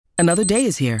Another day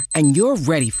is here, and you're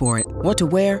ready for it. What to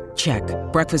wear? Check.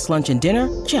 Breakfast, lunch, and dinner?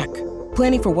 Check.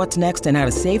 Planning for what's next and how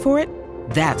to save for it?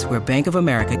 That's where Bank of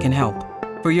America can help.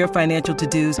 For your financial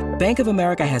to-dos, Bank of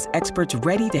America has experts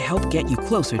ready to help get you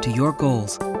closer to your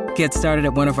goals. Get started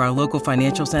at one of our local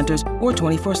financial centers or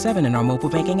 24/7 in our mobile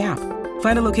banking app.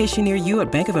 Find a location near you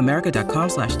at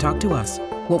bankofamerica.com/talktous.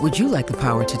 What would you like the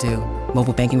power to do?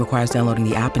 Mobile banking requires downloading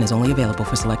the app and is only available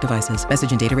for select devices.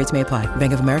 Message and data rates may apply.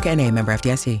 Bank of America N.A., member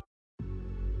FDIC.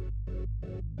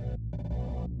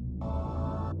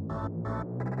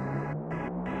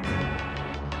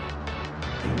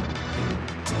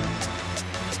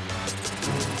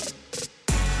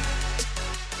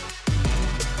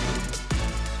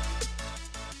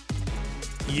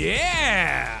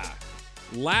 Yeah!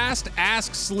 Last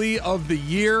Ask Slee of the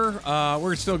year.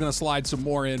 We're still going to slide some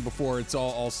more in before it's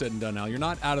all said and done now. You're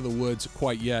not out of the woods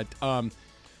quite yet.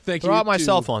 Thank you. Throw out my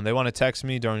cell phone. They want to text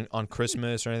me on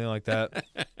Christmas or anything like that.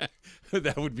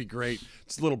 That would be great.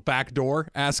 It's a little backdoor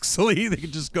Ask Slee. They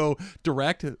could just go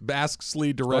direct. Ask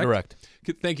Slee direct. Go direct.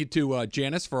 Thank you to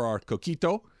Janice for our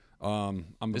coquito. I'm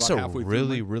It's about a halfway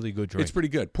really, through. really good drink. It's pretty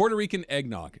good. Puerto Rican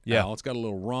eggnog. Yeah. Al. It's got a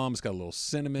little rum. It's got a little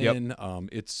cinnamon. Yep.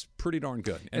 It's pretty darn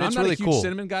good. And I'm it's not really a huge cool.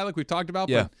 cinnamon guy like we talked about,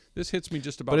 Yeah. but this hits me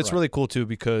just about But it's right. really cool, too,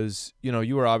 because,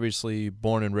 you were obviously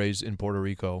born and raised in Puerto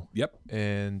Rico. Yep.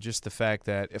 And just the fact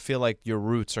that I feel like your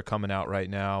roots are coming out right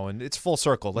now, and it's full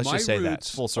circle. Let's just say that. It's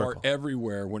full circle. My roots are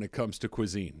everywhere when it comes to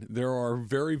cuisine. There are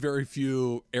very, very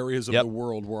few areas of Yep. the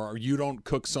world where you don't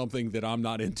cook something that I'm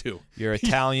not into. You're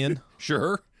Italian.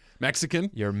 Sure. Mexican.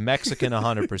 You're Mexican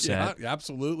 100%. Yeah,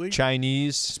 absolutely.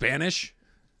 Chinese. Spanish.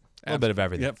 A little bit of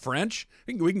everything. Yeah, French.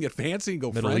 We can get fancy and go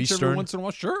Middle French every Eastern. once in a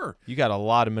while. Sure. You got a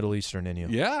lot of Middle Eastern in you.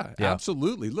 Yeah, Yeah.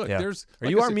 absolutely. Look, Yeah. there's. Are like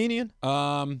you I said, Armenian?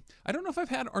 I don't know if I've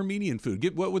had Armenian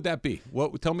food. What would that be?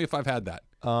 Tell me if I've had that.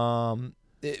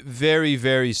 Very,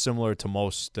 very similar to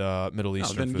most Middle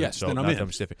Eastern then food. yes, so then I'm not in. that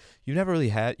specific. You've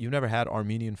never had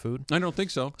Armenian food? I don't think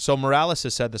so. So Morales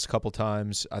has said this a couple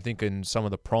times, I think in some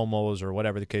of the promos or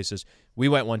whatever the case is. We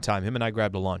went one time. Him and I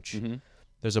grabbed a lunch. Mm-hmm.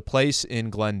 There's a place in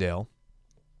Glendale,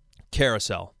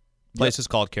 Carousel. Place is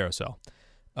called Carousel.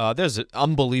 There's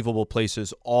unbelievable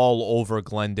places all over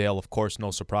Glendale. Of course,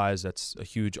 no surprise. That's a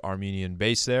huge Armenian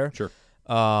base there. Sure.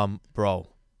 Bro,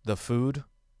 the food,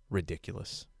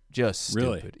 ridiculous. Just stupid.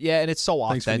 Really? Yeah, and it's so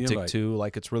Thanks for the authentic, invite. too.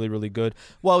 Like, it's really, really good.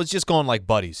 Well, it's just going like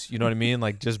buddies. You know what I mean?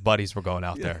 Like, just buddies were going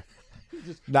out there.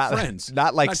 Not friends.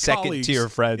 Not like Not second-tier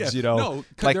colleagues. friends, Yeah. No,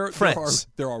 like friends.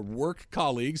 There are work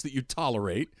colleagues that you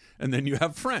tolerate, and then you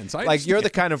have friends. Like, you're the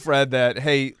kind of friend that,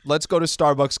 hey, let's go to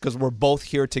Starbucks because we're both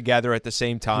here together at the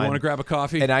same time. You want to grab a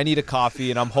coffee? And I need a coffee,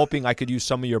 and I'm hoping I could use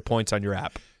some of your points on your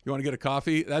app. You want to get a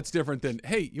coffee? That's different than,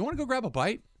 hey, you want to go grab a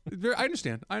bite? I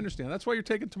understand. That's why you're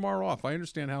taking tomorrow off. I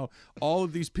understand how all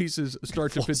of these pieces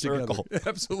start to fit circle. together.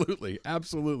 Absolutely.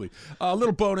 Absolutely. A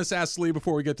little bonus Ask Lee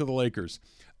before we get to the Lakers.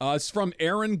 It's from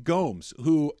Aaron Gomes,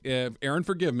 who, Aaron,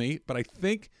 forgive me, but I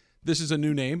think this is a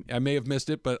new name. I may have missed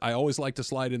it, but I always like to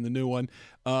slide in the new one.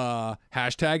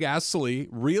 Hashtag Ask Slee.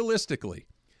 Realistically,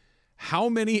 how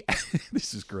many,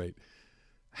 this is great.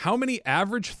 How many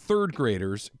average third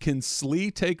graders can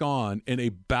Slee take on in a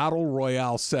battle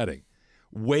royale setting?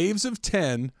 Waves of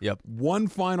 10, Yep. one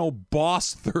final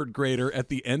boss third grader at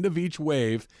the end of each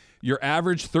wave. Your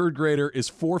average third grader is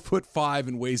 4'5"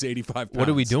 and weighs 85 pounds. What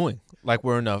are we doing? Like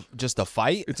we're in just a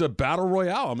fight? It's a battle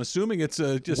royale. I'm assuming it's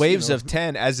just Waves of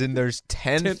 10, as in there's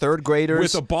 10 third graders.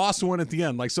 with a boss one at the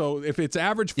end. Like, so if it's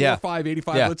average 4'5", Yeah.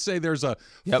 85, Yeah. let's say there's a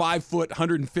Yep. 5 foot,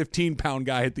 115 pound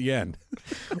guy at the end.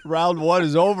 Round one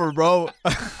is over, bro.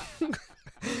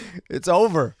 It's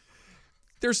over.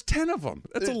 There's 10 of them.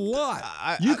 That's a lot.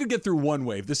 You could get through one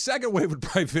wave. The second wave would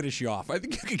probably finish you off. I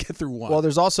think you could get through one. Well,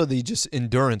 there's also the just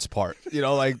endurance part.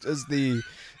 Like just the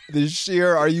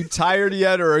sheer, are you tired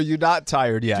yet or are you not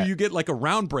tired yet? Do you get like a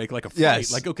round break, like a flight?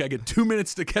 Yes. Like, okay, I get 2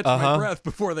 minutes to catch my breath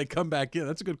before they come back in.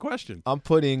 That's a good question. I'm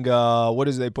putting, what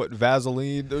is they put,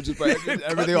 Vaseline? They're just everything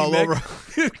Cut me, all Mick.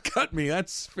 over. Cut me.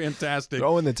 That's fantastic.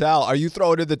 Throw in the towel. Are you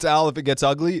throwing in the towel if it gets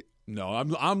ugly? No,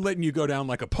 I'm letting you go down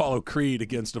like Apollo Creed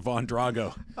against Ivan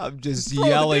Drago. I'm just Throw the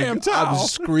yelling. damn towel. I'm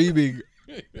screaming.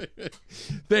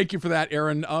 Thank you for that,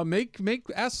 Aaron. Make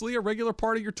Ask Lee a regular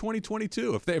part of your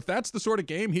 2022. If that's the sort of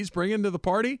game he's bringing to the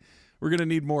party, we're going to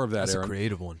need more of that, That's Aaron. a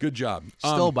creative one. Good job.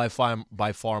 Still, by far,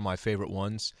 my favorite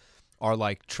ones are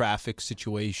like traffic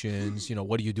situations.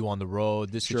 What do you do on the road?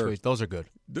 This Sure. situation. Those are good.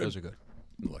 Those are good.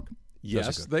 Look,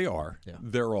 yes, they are. Yeah.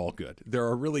 They're all good. There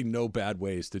are really no bad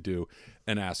ways to do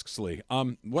an Ask Slee.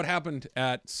 What happened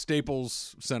at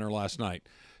Staples Center last night?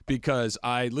 because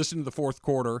I listened to the fourth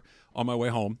quarter on my way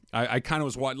home. I kind of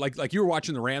was like you were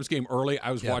watching the Rams game early.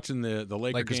 I was watching the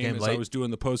Lakers game as late. I was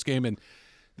doing the post game, and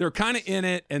they're kind of in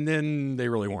it, and then they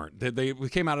really weren't. They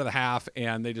came out of the half,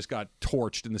 and they just got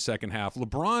torched in the second half.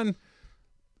 LeBron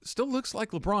still looks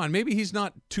like LeBron. Maybe he's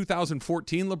not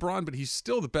 2014 LeBron, but he's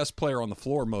still the best player on the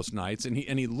floor most nights, and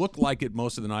he looked like it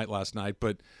most of the night last night.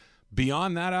 But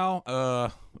beyond that, Al,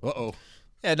 uh-oh.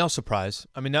 Yeah, no surprise.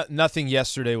 I mean, nothing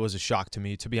yesterday was a shock to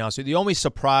me, to be honest with you. The only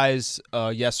surprise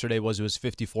yesterday was it was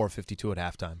 54-52 at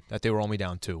halftime, that they were only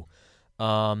down 2.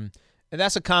 And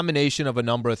that's a combination of a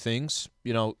number of things.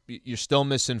 You know, you're still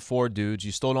missing 4 dudes.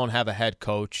 You still don't have a head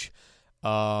coach.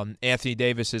 Anthony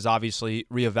Davis is obviously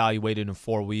reevaluated in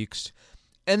 4 weeks.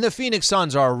 And the Phoenix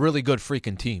Suns are a really good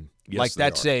freaking team. Yes,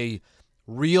 that's a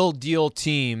real deal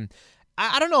team.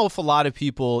 I don't know if a lot of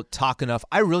people talk enough.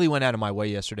 I really went out of my way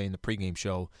yesterday in the pregame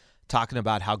show talking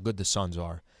about how good the Suns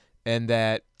are. And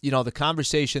that, you know, the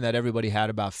conversation that everybody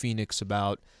had about Phoenix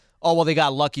about, oh, well, they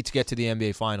got lucky to get to the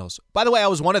NBA Finals. By the way, I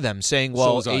was one of them saying,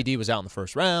 well, AD was out in the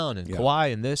first round and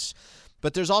Kawhi and this.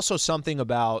 But there's also something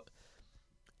about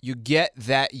you get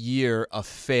that year of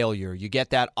failure. You get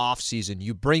that offseason.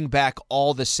 You bring back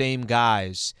all the same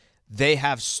guys. They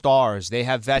have stars. They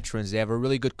have veterans. They have a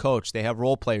really good coach. They have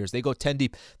role players. They go 10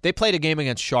 deep. They played a game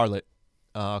against Charlotte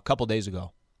a couple days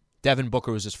ago. Devin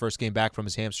Booker was his first game back from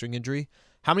his hamstring injury.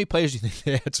 How many players do you think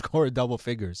they had scored double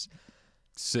figures?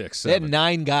 6, 7. They had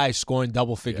 9 guys scoring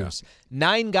double figures.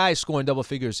 9 guys scoring double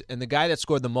figures, and the guy that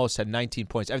scored the most had 19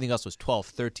 points. Everything else was 12,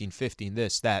 13, 15,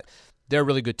 this, that. They're a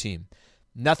really good team.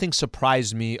 Nothing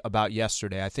surprised me about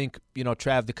yesterday. I think, you know,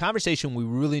 Trav, the conversation we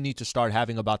really need to start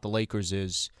having about the Lakers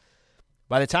is,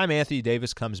 by the time Anthony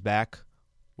Davis comes back,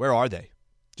 where are they?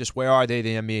 Just where are they in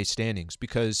the NBA standings?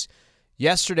 Because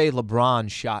yesterday LeBron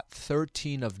shot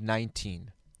 13 of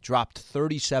 19, dropped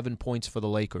 37 points for the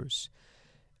Lakers.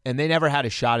 And they never had a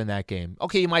shot in that game.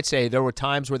 Okay, you might say there were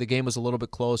times where the game was a little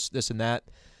bit close, this and that.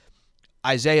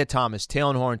 Isaiah Thomas,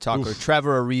 Talen Horton-Tucker,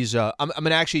 Trevor Ariza. I'm going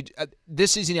to actually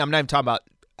this season, I'm not even talking about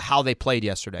how they played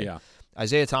yesterday. Yeah.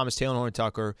 Isaiah Thomas, Talen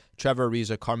Horton-Tucker, Trevor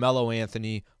Ariza, Carmelo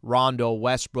Anthony, Rondo,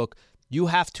 Westbrook. You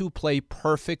have to play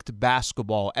perfect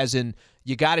basketball, as in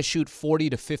you got to shoot 40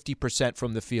 to 50%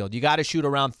 from the field. You got to shoot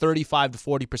around 35 to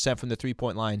 40% from the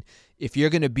three-point line if you're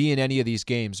going to be in any of these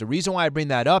games. The reason why I bring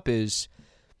that up is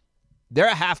they're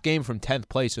a half game from 10th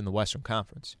place in the Western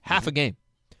Conference. Half a game.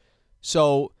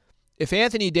 So if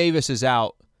Anthony Davis is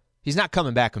out, he's not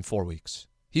coming back in 4 weeks.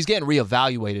 He's getting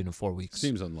reevaluated in 4 weeks.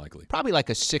 Seems unlikely. Probably like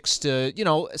a 6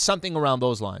 to, something around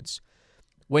those lines.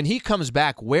 When he comes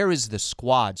back, where is the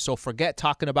squad? So forget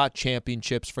talking about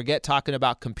championships. Forget talking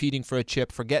about competing for a chip.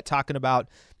 Forget talking about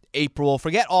April.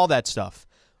 Forget all that stuff.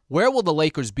 Where will the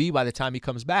Lakers be by the time he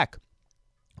comes back?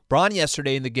 Bron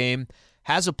yesterday in the game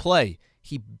has a play.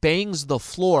 He bangs the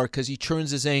floor because he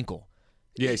churns his ankle.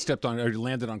 Yeah, he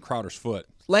landed on Crowder's foot.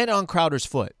 Landed on Crowder's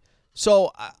foot.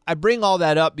 So I bring all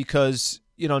that up because,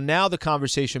 now the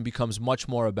conversation becomes much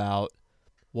more about,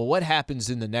 well, what happens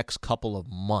in the next couple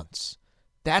of months?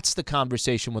 That's the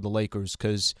conversation with the Lakers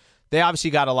because they obviously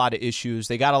got a lot of issues.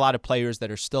 They got a lot of players that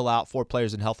are still out, 4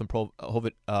 players in health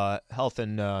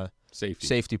and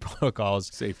safety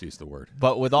protocols. Safety is the word.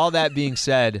 But with all that being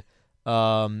said,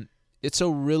 it's a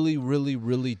really, really,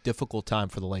 really difficult time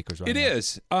for the Lakers right now. It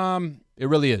is. It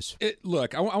really is.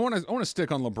 Look, I want to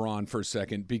stick on LeBron for a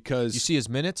second because you see his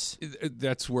minutes.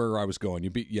 That's where I was going.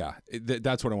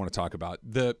 That's what I want to talk about.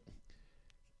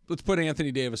 Let's put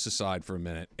Anthony Davis aside for a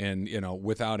minute, and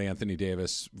without Anthony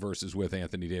Davis versus with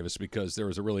Anthony Davis, because there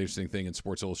was a really interesting thing in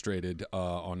Sports Illustrated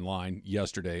online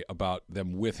yesterday about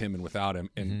them with him and without him,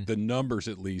 and the numbers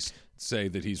at least say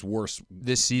that he's worse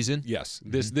this season. Yes,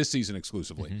 this season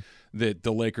exclusively. That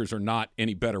the Lakers are not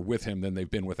any better with him than they've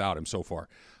been without him so far.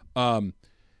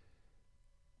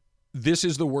 This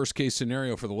is the worst case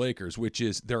scenario for the Lakers, which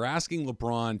is they're asking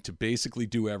LeBron to basically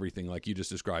do everything like you just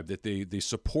described, that the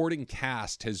supporting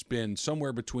cast has been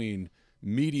somewhere between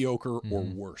mediocre or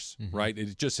worse, right?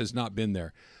 It just has not been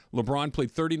there. LeBron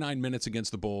played 39 minutes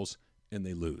against the Bulls, and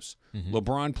they lose.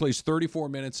 LeBron plays 34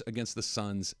 minutes against the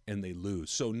Suns, and they lose.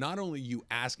 So not only are you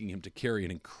asking him to carry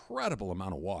an incredible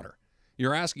amount of water,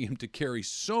 you're asking him to carry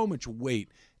so much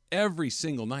weight every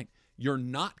single night. You're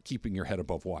not keeping your head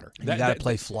above water. You got to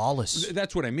play flawless.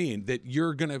 That's what I mean, that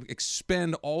you're going to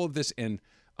expend all of this, and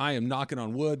I am knocking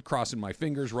on wood, crossing my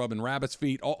fingers, rubbing rabbit's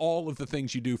feet, all of the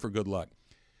things you do for good luck.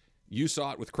 You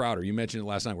saw it with Crowder. You mentioned it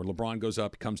last night where LeBron goes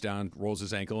up, comes down, rolls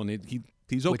his ankle, and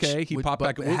he's okay. He popped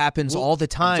back. It happens all the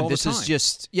time. This is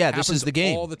this is the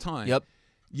game. All the time. Yep.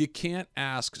 You can't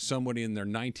ask somebody in their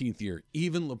 19th year,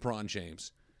 even LeBron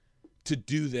James, to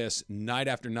do this night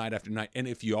after night after night. And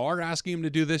if you are asking them to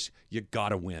do this, you got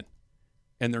to win.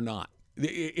 And they're not.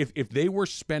 If they were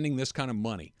spending this kind of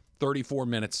money, 34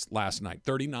 minutes last night,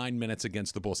 39 minutes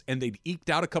against the Bulls, and they'd eked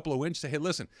out a couple of wins, say, hey,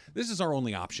 listen, this is our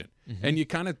only option. And you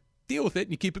kind of deal with it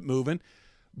and you keep it moving,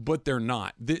 but they're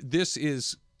not. This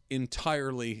is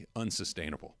entirely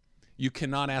unsustainable. You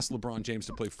cannot ask LeBron James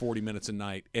to play 40 minutes a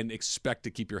night and expect to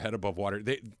keep your head above water.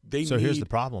 They So need, here's the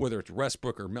problem. whether it's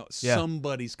Westbrook or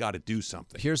somebody's got to do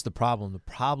something. Here's the problem. The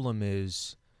problem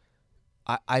is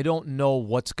I don't know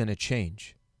what's going to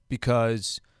change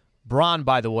because Bron,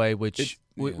 by the way, which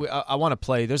I want to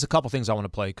play. There's a couple things I want to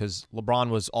play because LeBron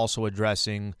was also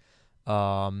addressing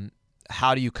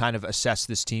how do you kind of assess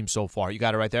this team so far. You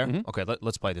got it right there? Mm-hmm. Okay,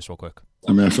 let's play this real quick.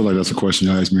 I mean, I feel like that's a question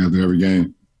you ask me after every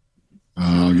game.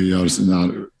 I'll give you all this.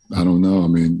 I don't know. I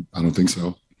mean, I don't think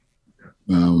so.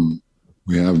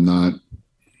 We have not.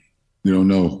 We don't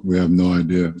know. We have no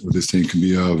idea what this team can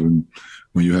be of. And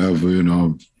when you have,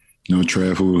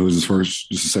 Trev, who's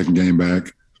his second game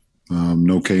back,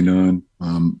 no K-Nunn.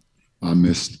 I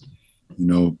missed,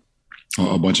 a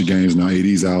bunch of games. Now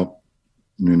AD's out,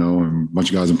 and a bunch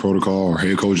of guys in protocol or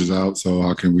head coaches out. So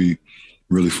how can we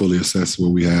really fully assess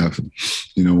what we have,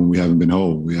 when we haven't been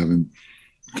whole? I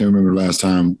can't remember the last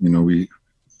time, we,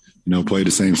 played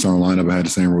the same starting lineup, had the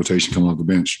same rotation coming off the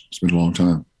bench. It's been a long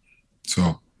time.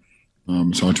 So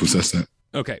it's hard to assess that.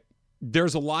 Okay.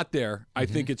 There's a lot there. I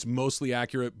think it's mostly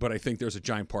accurate, but I think there's a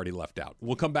giant party left out.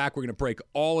 We'll come back. We're going to break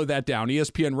all of that down.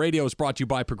 ESPN Radio is brought to you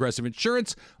by Progressive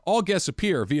Insurance. All guests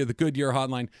appear via the Goodyear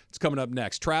hotline. It's coming up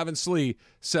next. Travis Lee,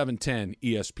 710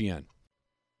 ESPN.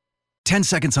 10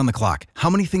 seconds on the clock.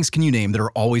 How many things can you name that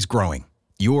are always growing?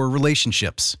 Your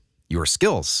relationships, your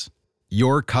skills,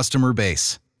 your customer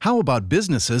base. How about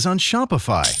businesses on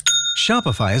Shopify?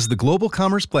 Shopify is the global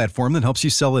commerce platform that helps you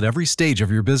sell at every stage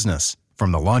of your business.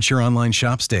 From the launch your online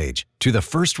shop stage, to the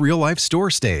first real-life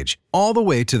store stage, all the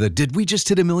way to the did we just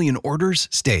hit a million orders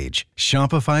stage,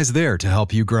 Shopify's there to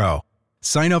help you grow.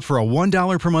 Sign up for a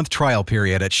 $1 per month trial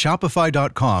period at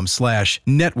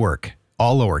shopify.com/network,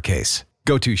 all lowercase.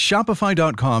 Go to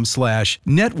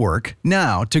shopify.com/network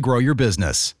now to grow your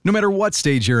business, no matter what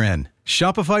stage you're in.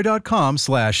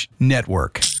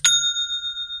 Shopify.com/network.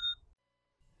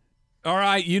 All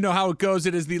right, you know how it goes.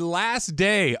 It is the last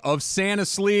day of Santa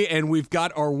Slee, and we've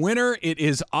got our winner. It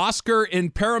is Oscar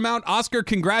in Paramount. Oscar,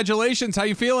 congratulations. How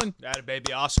you feeling? Got it,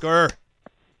 baby, Oscar.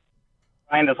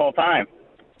 Trying this whole time.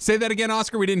 Say that again,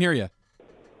 Oscar. We didn't hear you.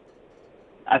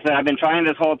 I said I've been trying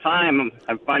this whole time.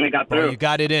 I finally got through. You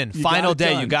got it in. Final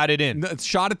day, you got it in.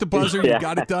 Shot at the buzzer. You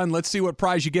got it done. Let's see what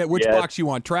prize you get. Which box you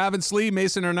want? Travis Lee,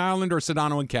 Mason and Ireland, or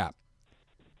Sedano and Cap?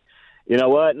 You know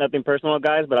what? Nothing personal,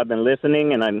 guys, but I've been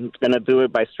listening, and I'm going to do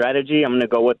it by strategy. I'm going to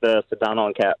go with the Sedano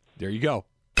and Cap. There you go.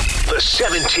 The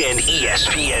 710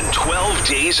 ESPN 12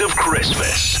 Days of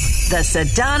Christmas. The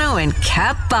Sedano and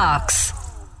Cap box.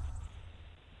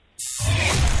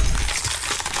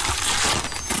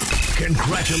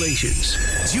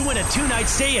 Congratulations. You win a 2-night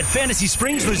stay at Fantasy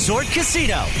Springs Resort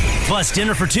Casino, plus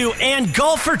dinner for two and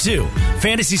golf for two.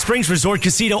 Fantasy Springs Resort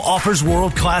Casino offers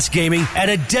world-class gaming at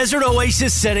a desert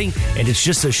oasis setting, and it's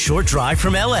just a short drive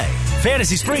from LA.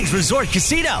 Fantasy Springs Resort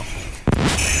Casino.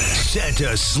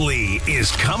 Santa Slee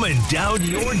is coming down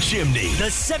your chimney. The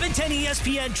 710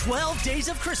 ESPN 12 Days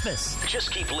of Christmas.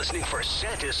 Just keep listening for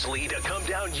Santa Slee to come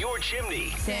down your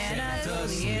chimney. Santa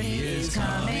Slee is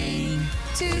coming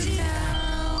to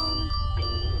town.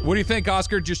 What do you think,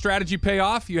 Oscar? Did your strategy pay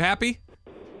off? You happy?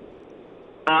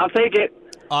 I'll take it.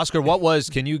 Oscar,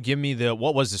 can you give me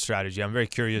what was the strategy? I'm very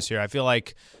curious here. I feel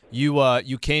like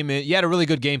you came in, you had a really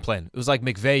good game plan. It was like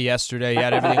McVay yesterday. You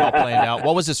had everything all planned out.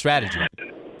 What was the strategy?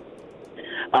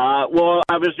 Well,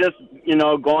 I was just,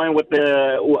 going with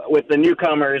the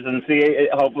newcomers and see.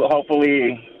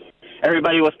 Hopefully,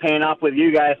 everybody was paying off with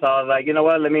you guys. So I was like, you know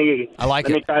what? Let me try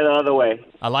the other way.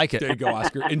 I like it. There you go,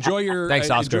 Oscar. Enjoy your Thanks,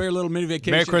 Oscar. Enjoy your little mini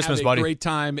vacation. Merry Christmas, Have a buddy. Great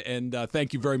time, and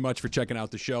thank you very much for checking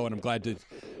out the show. And I'm glad that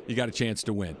you got a chance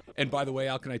to win. And by the way,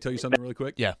 Al, can I tell you something really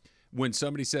quick? Yeah. When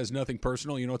somebody says nothing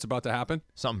personal, you know what's about to happen?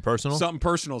 Something personal? Something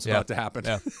personal is about to happen.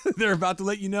 Yeah. They're about to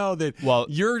let you know that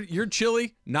you're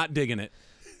chilly, not digging it.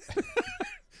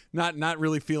 Not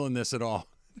really feeling this at all.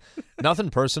 Nothing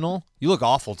personal? You look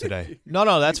awful today.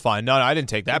 No, that's fine. No, I didn't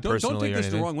take that personally. Don't take or this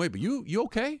anything. the wrong way, but you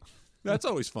okay? That's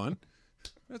always fun.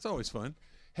 That's always fun.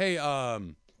 Hey,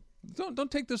 don't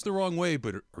take this the wrong way,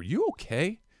 but are you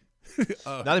okay?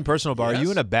 Nothing personal, but are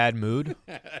you in a bad mood?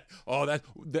 Oh,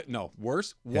 no,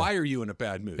 worse. Yeah. Why are you in a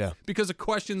bad mood? Yeah. Because of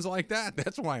questions like that.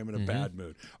 That's why I'm in a bad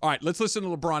mood. All right, let's listen to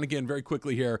LeBron again very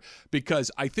quickly here, because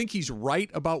I think he's right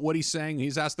about what he's saying.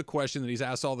 He's asked the question that he's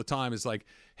asked all the time. Is like,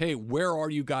 hey, where are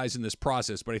you guys in this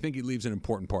process? But I think he leaves an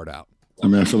important part out. I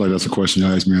mean, I feel like that's a question you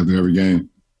ask me after every game.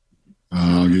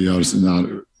 I'll give you all this.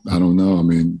 I don't know. I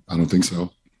mean, I don't think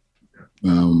so.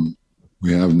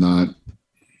 We have not.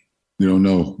 We don't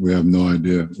know. We have no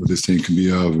idea what this team can be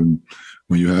of. And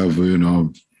when you have,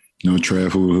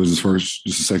 Trev, who was just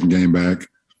his second game back,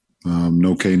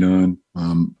 no K-Nunn.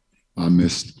 I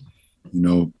missed,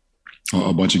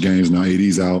 a bunch of games. Now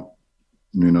AD's out,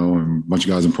 and a bunch of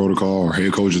guys in protocol. Our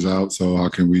head coach is out. So how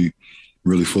can we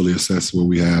really fully assess what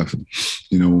we have,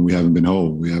 when we haven't been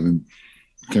whole?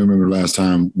 I can't remember the last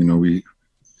time, we,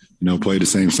 played the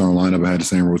same starting lineup. I had the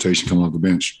same rotation coming off the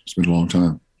bench. It's been a long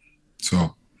time.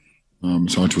 So,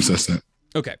 it's hard to assess that.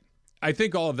 Okay. I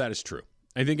think all of that is true.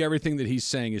 I think everything that he's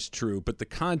saying is true, but the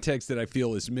context that I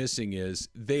feel is missing is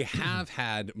they have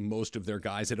had most of their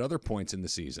guys at other points in the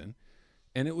season,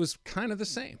 and it was kind of the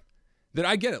same. That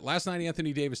I get it. Last night,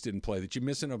 Anthony Davis didn't play. That you're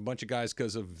missing a bunch of guys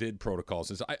because of vid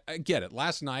protocols. I get it.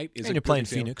 Last night is and you're playing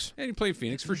Phoenix. And you played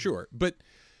Phoenix for sure. But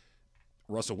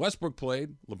Russell Westbrook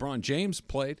played. LeBron James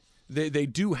played. They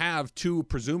do have two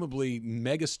presumably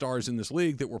megastars in this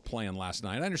league that were playing last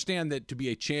night. I understand that to be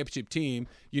a championship team,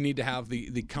 you need to have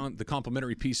the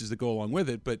complementary pieces that go along with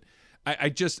it. But I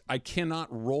cannot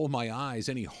roll my eyes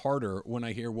any harder when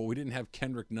I hear, well, we didn't have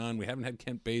Kendrick Nunn, we haven't had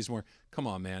Kent Bazemore. Come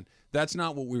on, man. That's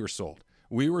not what we were sold.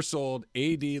 We were sold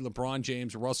AD, LeBron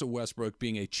James, Russell Westbrook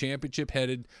being a championship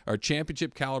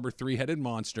caliber three-headed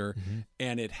monster,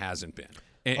 and it hasn't been.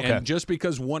 And just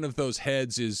because one of those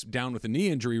heads is down with a knee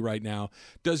injury right now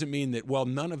doesn't mean that, well,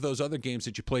 none of those other games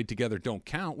that you played together don't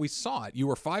count. We saw it. You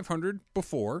were 500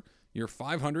 before. You're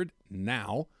 500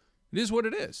 now. It is what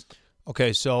it is.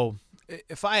 Okay, so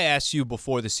if I asked you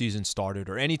before the season started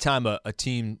or any time a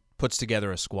team puts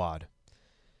together a squad,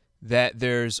 that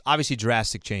there's obviously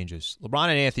drastic changes. LeBron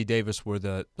and Anthony Davis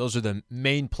those are the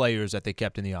main players that they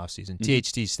kept in the offseason.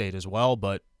 THT stayed as well,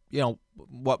 but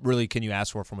what really can you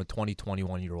ask for from a 20,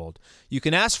 21-year-old? You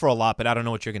can ask for a lot, but I don't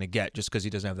know what you're going to get just because he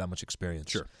doesn't have that much experience.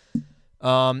 Sure.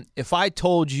 If I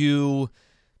told you,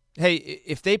 hey,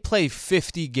 if they play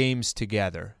 50 games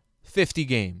together, 50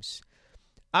 games,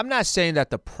 I'm not saying that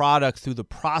the product through the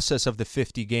process of the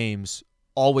 50 games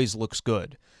always looks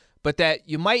good, but that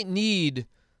you're going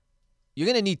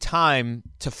to need time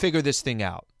to figure this thing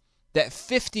out. That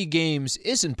 50 games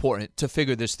is important to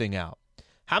figure this thing out.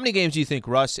 How many games do you think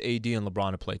Russ, AD, and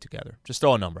LeBron have played together? Just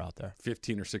throw a number out there.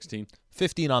 15 or 16?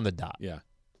 15 on the dot. Yeah.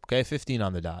 Okay, 15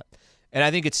 on the dot. And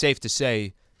I think it's safe to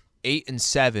say 8 and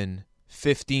 7,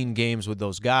 15 games with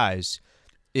those guys.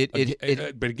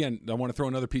 But again, I want to throw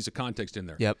another piece of context in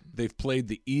there. Yep. They've played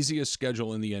the easiest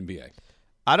schedule in the NBA.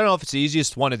 I don't know if it's the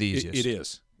easiest, one of the easiest. It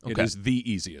is. Okay. It is the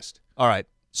easiest. All right.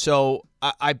 So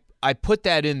I put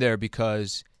that in there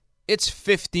because it's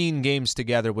 15 games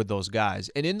together with those guys.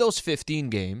 And in those 15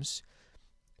 games,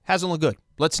 hasn't looked good.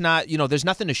 Let's not, there's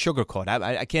nothing to sugarcoat.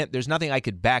 I can't, there's nothing I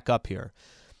could back up here.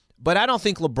 But I don't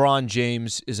think LeBron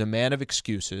James is a man of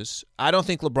excuses. I don't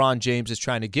think LeBron James is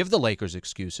trying to give the Lakers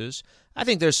excuses. I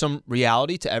think there's some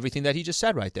reality to everything that he just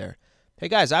said right there. Hey,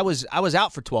 guys, I was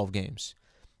out for 12 games.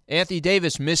 Anthony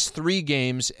Davis missed 3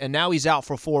 games, and now he's out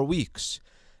for 4 weeks.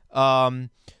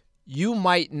 You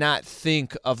might not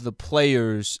think of the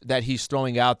players that he's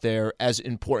throwing out there as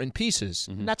important pieces.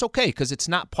 And that's okay because it's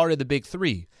not part of the big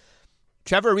 3.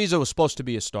 Trevor Ariza was supposed to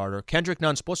be a starter. Kendrick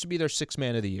Nunn's supposed to be their 6th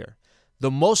man of the year.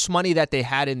 The most money that they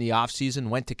had in the offseason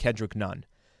went to Kendrick Nunn.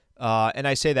 And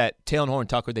I say that Taylor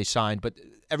Horton-Tucker they signed, but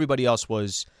everybody else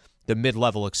was the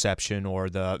mid-level exception or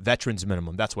the veterans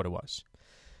minimum. That's what it was.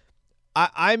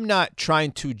 I'm not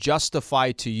trying to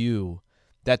justify to you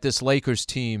that this Lakers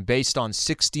team, based on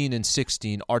 16 and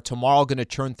 16, are tomorrow going to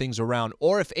turn things around.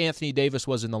 Or if Anthony Davis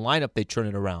was in the lineup, they'd turn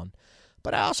it around.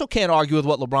 But I also can't argue with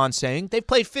what LeBron's saying. They've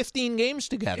played 15 games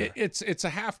together. It's a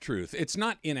half-truth. It's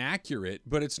not inaccurate,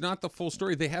 but it's not the full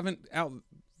story.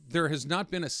 There has not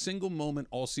been a single moment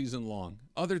all season long,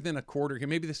 other than a quarter game,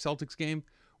 maybe the Celtics game,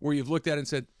 where you've looked at it and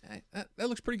said, hey, that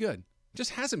looks pretty good.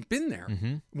 Just hasn't been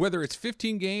there. Whether it's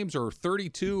 15 games or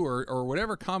 32 or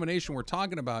whatever combination we're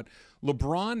talking about,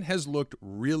 LeBron has looked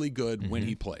really good when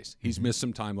he plays. He's missed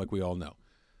some time, like we all know.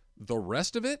 The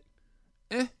rest of it,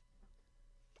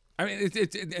 I mean,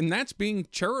 and that's being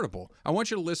charitable. I want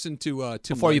you to listen to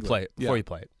Tim Before you Legler. play it. Before you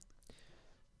play it.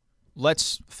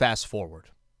 Let's fast forward.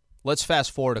 Let's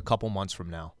fast forward a couple months from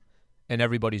now. and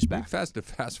everybody's back. We've had to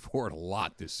fast forward a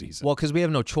lot this season. Well, because we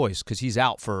have no choice because he's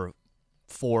out for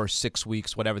 4-6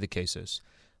 weeks, whatever the case is.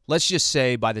 Let's just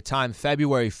say by the time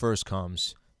February 1st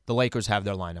comes, the Lakers have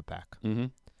their lineup back. Mm-hmm.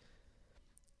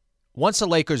 Once the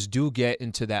Lakers do get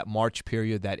into that March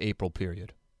period, that April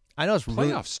period, I know it's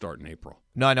playoffs start in April.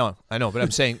 No, I know, but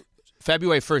I'm saying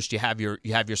February 1st,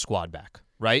 you have your squad back,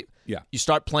 right? Yeah. You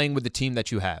start playing with the team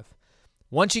that you have.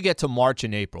 Once you get to March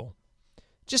and April,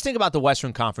 just think about the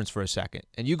Western Conference for a second,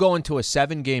 and you go into a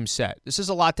 7-game set. This is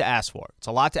a lot to ask for. It's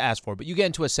a lot to ask for, but you get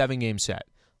into a 7-game set.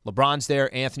 LeBron's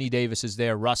there, Anthony Davis is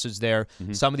there, Russ is there,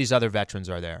 some of these other veterans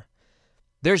are there.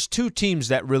 There's 2 teams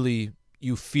that really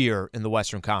you fear in the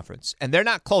Western Conference, and they're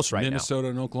not close right now. Minnesota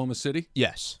and Oklahoma City?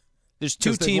 Yes. There's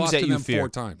 2 teams that you fear. 4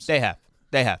 times. They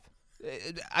have.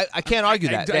 I can't argue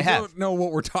that. They have. I don't know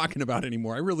what we're talking about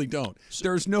anymore. I really don't.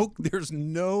 There's no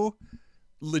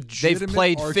legitimate They've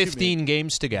played argument 15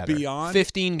 games together. Beyond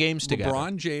 15 games together.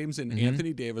 LeBron James and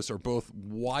Anthony Davis are both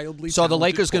wildly So are the talented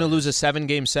Lakers going to players. lose a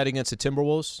 7-game set against the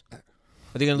Timberwolves? Are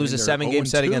they going to lose a they're 7-game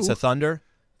set 0-2. against the Thunder?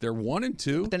 They're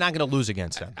 1-2. But they're not going to lose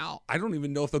against them. Al, I don't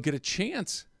even know if they'll get a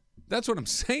chance. That's what I'm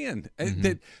saying.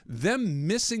 That them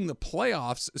missing the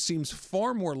playoffs seems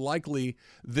far more likely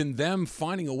than them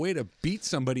finding a way to beat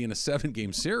somebody in a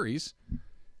 7-game series.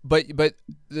 But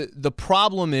the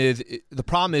problem is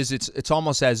it's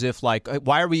almost as if like,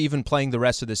 why are we even playing the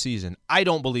rest of the season? I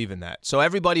don't believe in that. So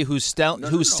everybody who's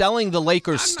selling the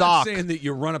Lakers stock. I'm not saying that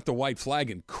you run up the white flag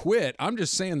and quit. I'm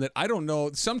just saying that I don't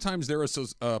know. Sometimes there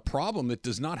is a problem that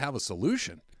does not have a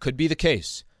solution. Could be the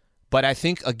case. But I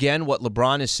think, again, what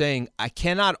LeBron is saying, I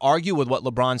cannot argue with what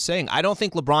LeBron's saying. I don't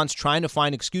think LeBron's trying to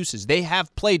find excuses. They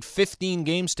have played 15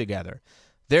 games together.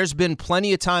 There's been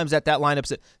plenty of times that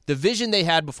lineup, the vision they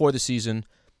had before the season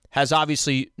has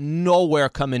obviously nowhere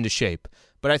come into shape.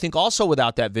 But I think also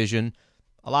without that vision,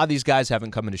 a lot of these guys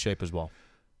haven't come into shape as well.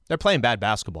 They're playing bad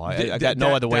basketball. I got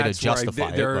no other way to justify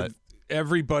it. But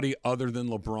everybody other than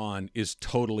LeBron is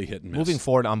totally hit and miss. Moving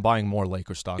forward, I'm buying more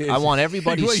Lakers stock. I want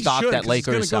everybody's stock that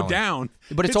Lakers is selling. Go down.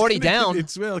 But it's already down.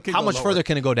 How much further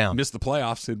can it go down? Miss the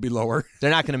playoffs, it'd be lower. They're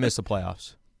not going to miss the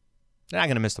playoffs. They're not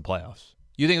going to miss the playoffs.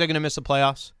 You think they're going to miss the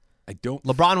playoffs? I don't.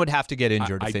 LeBron would have to get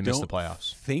injured if they miss the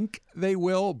playoffs. I think they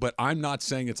will, but I'm not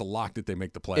saying it's a lock that they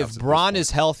make the playoffs. If Bron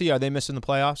is healthy, are they missing the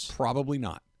playoffs? Probably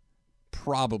not.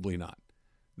 Probably not.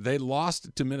 They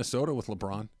lost to Minnesota with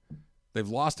LeBron. They've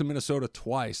lost to Minnesota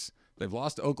twice. They've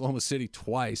lost to Oklahoma City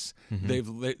twice.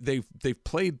 They've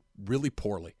played really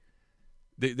poorly.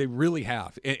 They really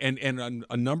have. And on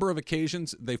a number of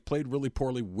occasions, they've played really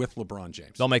poorly with LeBron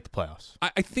James. They'll make the playoffs.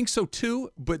 I think so, too.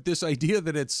 But this idea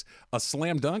that it's a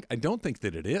slam dunk, I don't think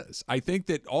that it is. I think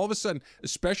that all of a sudden,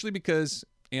 especially because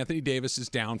Anthony Davis is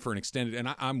down for an extended, and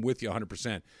I'm with you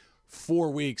 100%, 4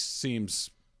 weeks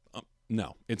seems,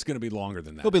 no, it's going to be longer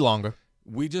than that. It'll be longer.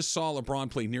 We just saw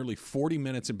LeBron play nearly 40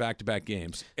 minutes in back-to-back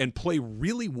games and play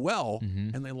really well,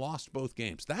 and they lost both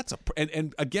games.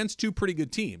 And against 2 pretty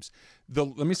good teams.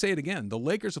 Let me say it again. The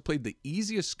Lakers have played the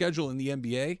easiest schedule in the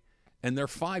NBA, and they're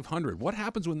 500. What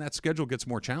happens when that schedule gets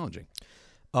more challenging?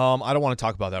 I don't want to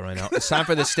talk about that right now. It's time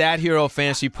for the Stat Hero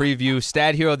Fantasy Preview.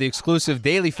 Stat Hero, the exclusive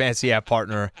daily fantasy app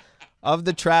partner of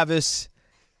the Travis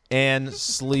and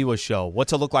Sliwa Show.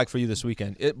 What's it look like for you this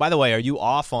weekend? By the way, are you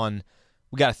off on...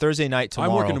 We got a Thursday night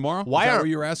tomorrow. I'm working tomorrow. Is that what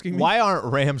you were asking me? Why aren't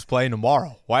Rams playing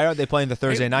tomorrow? Why aren't they playing the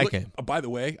Thursday night game? By the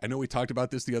way, I know we talked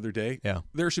about this the other day. Yeah.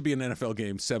 There should be an NFL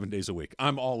game 7 days a week.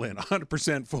 I'm all in,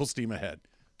 100% full steam ahead.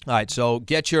 All right, so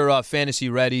get your fantasy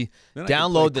ready. Then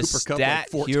Download the Cooper Cup Stat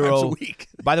 4 Hero. times a week.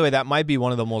 By the way, that might be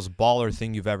one of the most baller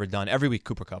thing you've ever done. Every week,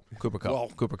 Cooper Cup. Well,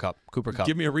 Cooper Cup.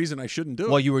 Give me a reason I shouldn't do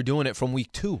it. Well, you were doing it from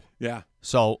week 2. Yeah.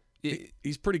 So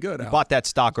he's pretty good. You bought that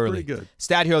stock early. Pretty good.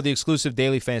 Stat Hero, the exclusive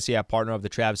daily fantasy app partner of the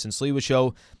Travis and Sliwa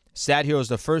Show. Stat Hero is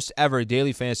the first ever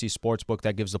daily fantasy sports book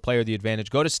that gives the player the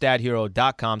advantage. Go to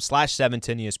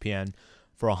stathero.com/710ESPN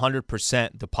for a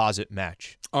 100% deposit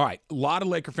match. All right. A lot of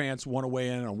Laker fans want to weigh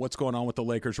in on what's going on with the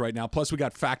Lakers right now. Plus, we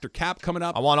got Factor Cap coming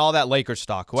up. I want all that Lakers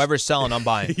stock. Whoever's selling, I'm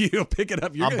buying. You'll pick it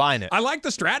up. I'm buying it. I like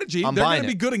the strategy. I'm They're buying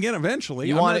going to be good again eventually.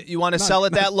 You want to sell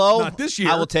it that low? Not this year.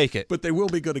 I will take it. But they will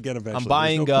be good again eventually. I'm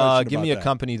buying, give me a that.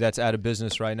 company that's out of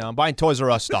business right now. I'm buying Toys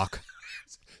R Us stock.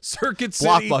 Circuit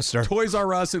City, Blockbuster. Toys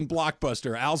R Us, and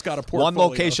Blockbuster. Al's got a portfolio. One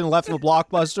location left for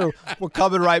Blockbuster. We're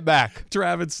coming right back.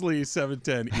 Travis Lee,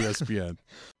 710 ESPN.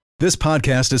 This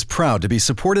podcast is proud to be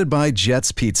supported by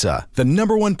Jets Pizza, the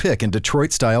 #1 pick in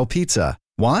Detroit-style pizza.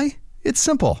 Why? It's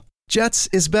simple. Jets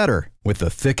is better. With the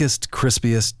thickest,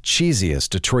 crispiest, cheesiest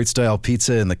Detroit-style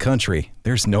pizza in the country,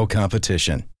 there's no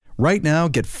competition. Right now,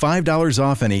 get $5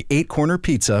 off any 8-corner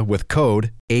pizza with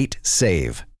code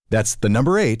 8SAVE. That's the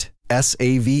number 8,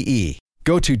 S-A-V-E.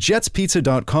 Go to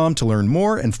jetspizza.com to learn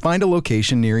more and find a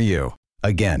location near you.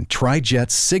 Again, try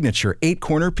Jet's signature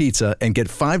 8-corner pizza and get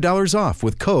 $5 off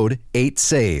with code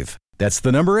 8SAVE. That's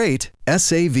the number 8,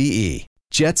 S-A-V-E.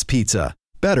 Jet's Pizza.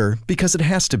 Better because it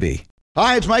has to be.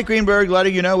 Hi, it's Mike Greenberg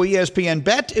letting you know ESPN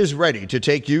Bet is ready to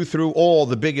take you through all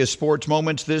the biggest sports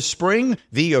moments this spring.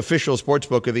 The official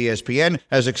sportsbook of ESPN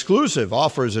has exclusive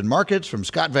offers and markets from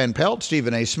Scott Van Pelt,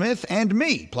 Stephen A. Smith, and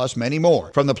me, plus many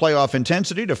more. From the playoff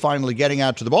intensity to finally getting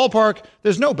out to the ballpark,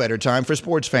 there's no better time for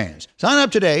sports fans. Sign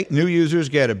up today. New users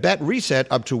get a bet reset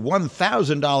up to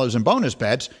 $1,000 in bonus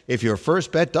bets if your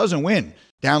first bet doesn't win.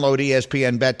 Download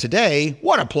ESPN Bet today.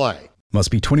 What a play. Must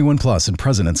be 21 plus and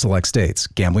present in select states.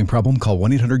 Gambling problem? Call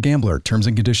 1-800-GAMBLER. Terms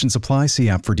and conditions apply. See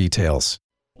app for details.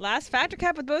 Last Factor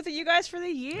Cap with both of you guys for the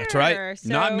year. That's right. So,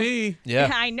 Not me. Yeah.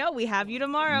 I know. We have you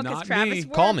tomorrow because Not Travis me.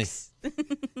 works. Call me.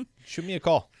 Shoot me a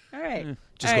call. All right.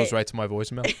 Just All goes right. right to my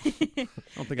voicemail. I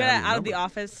don't think Get I out of the remember.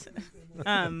 office.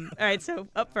 All right. So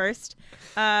up first,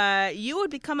 you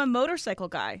would become a motorcycle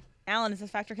guy. Alan, is this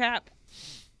Factor Cap?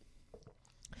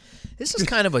 This is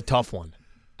kind of a tough one.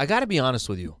 I got to be honest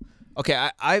with you. Okay,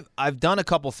 I've done a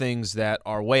couple things that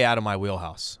are way out of my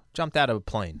wheelhouse. Jumped out of a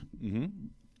plane.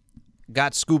 Mm-hmm.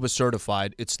 Got scuba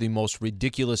certified. It's the most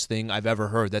ridiculous thing I've ever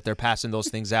heard that they're passing those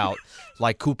things out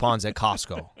like coupons at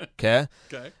Costco. Okay?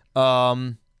 Okay.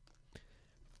 I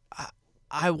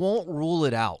won't rule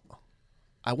it out.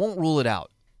 I won't rule it out.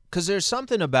 Because there's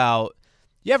something about,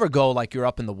 you ever go like you're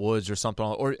up in the woods or something,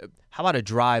 or how about a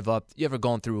drive up? You ever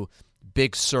going through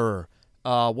Big Sur?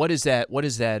 What is that?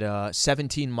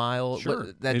 17 mile?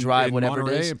 Sure. That drive, in whatever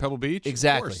Monterey it is. and Pebble Beach.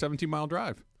 Exactly. Of course, 17-mile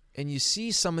drive. And you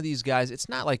see some of these guys. It's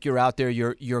not like you're out there.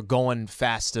 You're going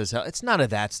fast as hell. It's none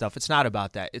of that stuff. It's not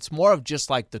about that. It's more of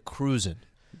just like the cruising.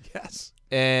 Yes.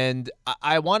 And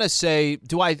I want to say,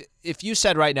 if you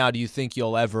said right now, do you think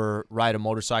you'll ever ride a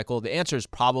motorcycle? The answer is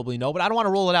probably no, but I don't want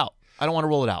to rule it out.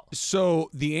 So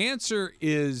the answer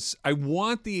is, I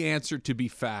want the answer to be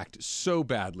fact so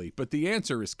badly, but the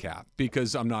answer is Cap,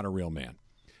 because I'm not a real man.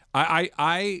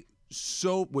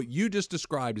 So what you just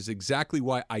described is exactly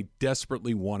why I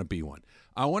desperately want to be one.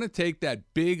 I want to take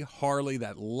that big Harley,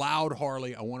 that loud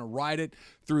Harley. I want to ride it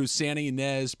through Santa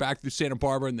Ynez, back through Santa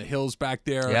Barbara and the hills back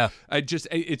there. Yeah.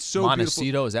 It's so Montecito,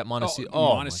 beautiful. is that Montecito?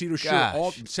 Montecito, my sure. gosh.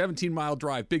 All 17-mile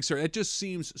drive, Big Sur. It just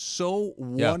seems so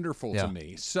wonderful to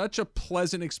me. Such a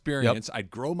pleasant experience. I'd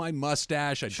grow my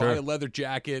mustache. I'd buy a leather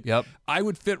jacket. Yep. I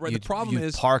would fit right. The problem you'd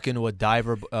is park into a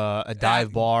dive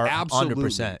bar. Absolutely.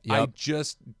 100%. Yep. I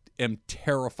just am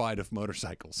terrified of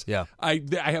motorcycles. Yeah. I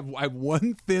have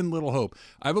one thin little hope.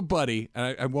 I have a buddy,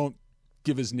 and I won't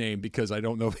give his name because I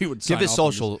don't know if he would sign give his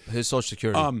off social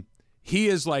security. He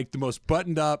is like the most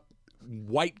buttoned up,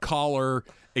 white collar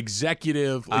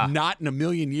executive, like not in a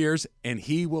million years, and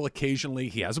he will occasionally.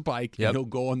 He has a bike, and he'll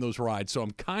go on those rides. So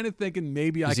I'm kind of thinking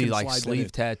maybe I can. Is he like slide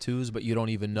sleeve tattoos, but you don't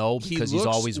even know because he he's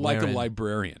looks always like wearing a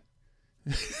librarian.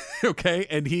 Okay,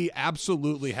 and he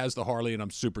absolutely has the Harley, and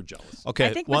I'm super jealous. Okay,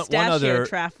 I think one other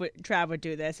Trav would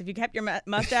do this. If you kept your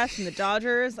mustache from the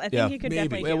Dodgers, I think he could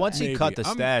definitely do once it. he cut the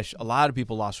stash, a lot of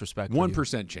people lost respect.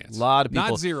 1% chance. A lot of people.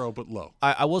 Not zero, but low.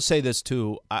 I will say this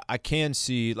too. I can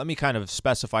see. Let me kind of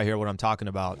specify here what I'm talking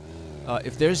about.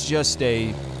 If there's just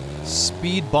a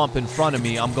speed bump in front of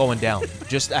me, I'm going down.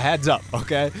 Just a heads up,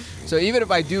 okay? So even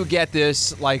if I do get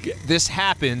this, like this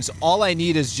happens, all I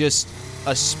need is just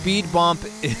a speed bump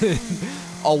in a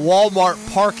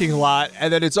Walmart parking lot,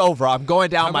 and then it's over. I'm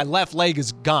going down. My left leg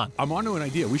is gone. I'm onto an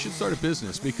idea. We should start a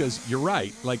business because you're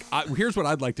right. Like, here's what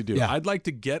I'd like to do. Yeah. I'd like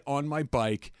to get on my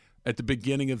bike at the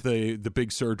beginning of the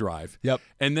Big Sur drive. Yep.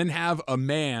 And then have a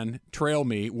man trail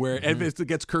me where if it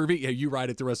gets curvy, you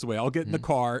ride it the rest of the way. I'll get in the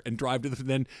car and drive to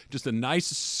then just a nice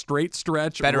straight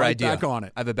stretch Better right idea. back on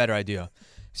it. I have a better idea.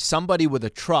 Somebody with a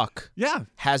truck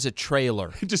has a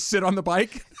trailer. Just sit on the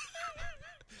bike.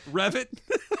 Rev it?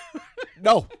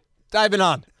 No, diving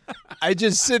on. I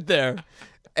just sit there,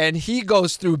 and he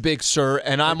goes through Big Sur,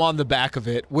 and I'm on the back of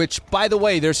it, which, by the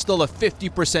way, there's still a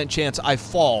 50% chance I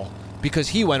fall because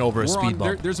he went over a speed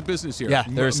bump. There's a business here. Yeah,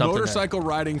 there's something motorcycle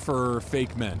riding for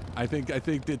fake men. I think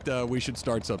that we should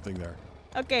start something there.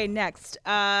 Okay, next.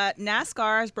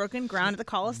 NASCAR has broken ground at the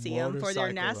Coliseum for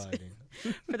their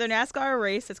NASCAR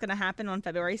race that's going to happen on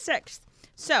February 6th.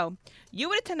 So, you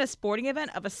would attend a sporting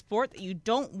event of a sport that you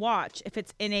don't watch if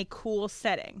it's in a cool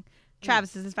setting.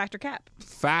 Travis, is this Factor Cap?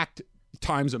 Fact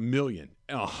times 1,000,000,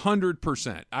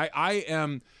 100%.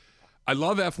 I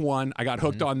love F1. I got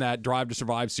hooked on that Drive to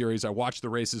Survive series. I watch the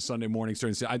races Sunday mornings.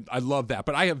 I love that,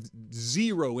 but I have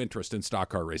zero interest in stock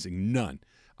car racing. None.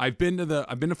 I've been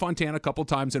to Fontana a couple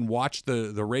times and watched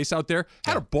the race out there.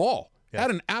 Had a ball.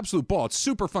 Had an absolute ball. It's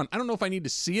super fun. I don't know if I need to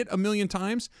see it a million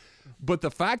times, but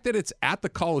the fact that it's at the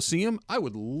Coliseum, I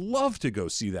would love to go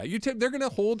see that. They're going to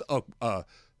hold a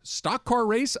stock car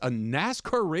race, a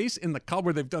NASCAR race in the club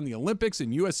where they've done the Olympics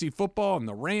and USC football and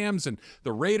the Rams and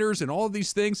the Raiders and all of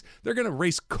these things. They're going to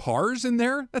race cars in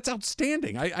there. That's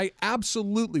outstanding. I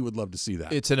absolutely would love to see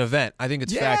that. It's an event. I think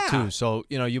it's fact too. So,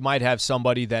 you might have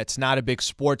somebody that's not a big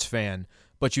sports fan,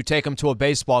 but you take them to a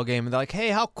baseball game and they're like, hey,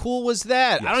 how cool was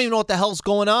that? Yes. I don't even know what the hell's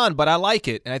going on, but I like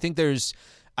it. And I think there's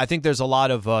a lot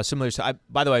of similar.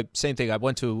 By the way, same thing. I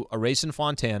went to a race in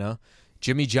Fontana.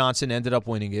 Jimmy Johnson ended up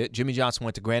winning it. Jimmy Johnson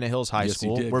went to Granite Hills High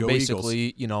School. He did. We're Go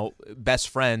basically, Eagles. Best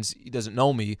friends. He doesn't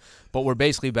know me, but we're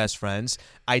basically best friends.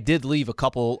 I did leave a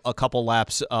couple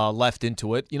laps left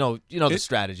into it. The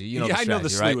strategy. I know the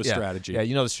Sliwa strategy. Yeah,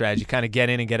 you know the strategy. Kind of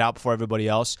get in and get out before everybody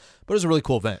else. But it was a really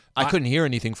cool event. I couldn't hear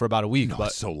anything for about a week. But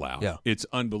it's so loud. Yeah. It's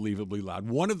unbelievably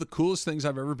loud. One of the coolest things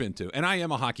I've ever been to, and I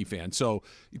am a hockey fan, so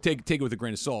you take it with a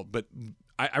grain of salt, but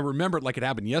I remember it like it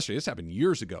happened yesterday. This happened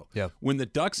years ago. Yeah. When the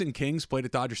Ducks and Kings played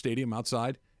at Dodger Stadium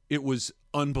outside, it was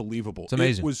unbelievable. It's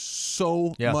amazing. It was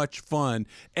so much fun.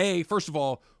 First of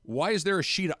all, why is there a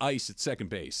sheet of ice at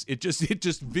second base? It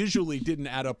just visually didn't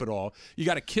add up at all. You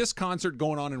got a Kiss concert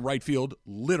going on in right field,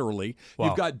 literally. Wow.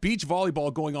 You've got beach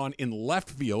volleyball going on in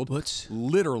left field,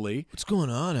 literally. What's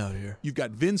going on out here? You've got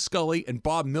Vin Scully and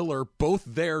Bob Miller both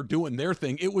there doing their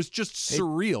thing. It was just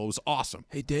surreal. It was awesome.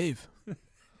 Hey, Dave.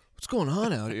 What's going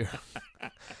on out here?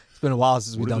 It's been a while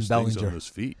since we've done Bellinger. On those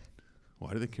feet?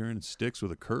 Why are they carrying sticks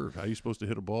with a curve? How are you supposed to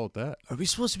hit a ball at that? Are we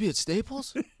supposed to be at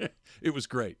Staples? It was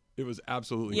great. It was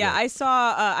absolutely great. I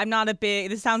saw, I'm not a big,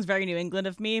 this sounds very New England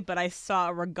of me, but I saw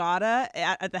a regatta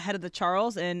at the head of the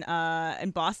Charles in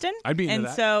Boston. I'd be into that.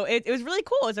 And so it was really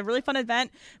cool. It was a really fun event,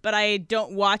 but I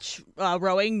don't watch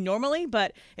rowing normally,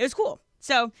 but it was cool.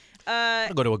 So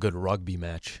I'll go to a good rugby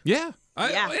match. Yeah.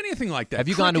 Anything like that. Have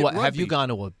you gone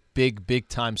to a big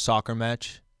time soccer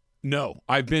match? No,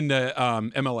 I've been to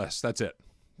MLS. That's it.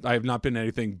 I have not been to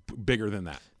anything bigger than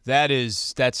that.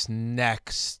 That's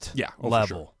next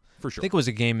level. For sure. I think it was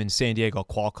a game in San Diego,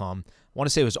 Qualcomm. I want to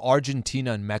say it was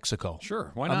Argentina and Mexico.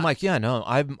 Sure, why not? I'm like,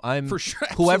 I'm for sure.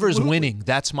 Whoever's winning,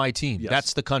 that's my team. Yes.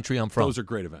 That's the country I'm from. Those are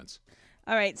great events.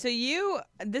 All right, so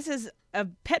this is a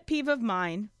pet peeve of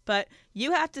mine, but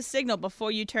you have to signal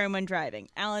before you turn when driving.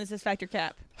 Alan, is this fact or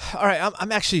cap? All right, I'm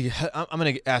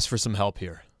going to ask for some help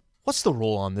here. What's the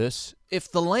rule on this?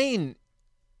 If the lane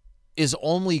is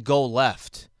only go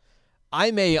left,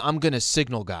 I'm going to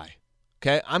signal guy.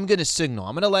 Okay? I'm going to signal.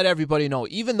 I'm going to let everybody know,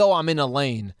 even though I'm in a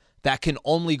lane that can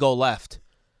only go left,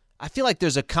 I feel like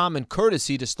there's a common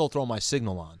courtesy to still throw my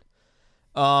signal on.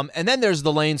 And then there's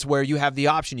the lanes where you have the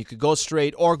option. You could go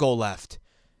straight or go left.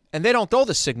 And they don't throw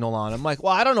the signal on. I'm like,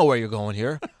 well, I don't know where you're going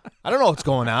here. I don't know what's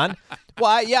going on. Well,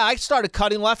 I started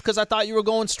cutting left because I thought you were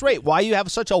going straight. Why you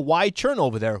have such a wide turn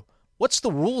over there? What's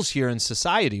the rules here in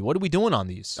society? What are we doing on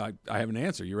these? I have an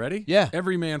answer. You ready? Yeah.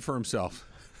 Every man for himself.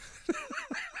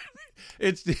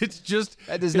 It's just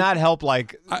that does not help.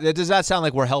 That does not sound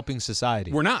like we're helping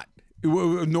society. We're not.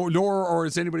 Nor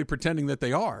is anybody pretending that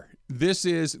they are.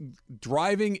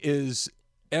 Driving is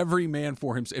every man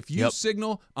for himself. If you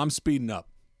signal, I'm speeding up.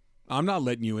 I'm not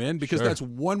letting you in because that's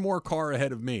one more car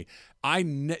ahead of me.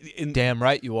 Damn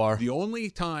right you are. The only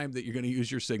time that you're going to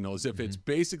use your signal is if it's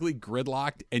basically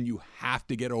gridlocked and you have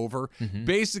to get over.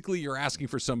 Basically, you're asking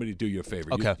for somebody to do you a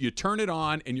favor. Okay. You turn it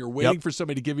on and you're waiting for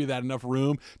somebody to give you that enough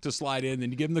room to slide in.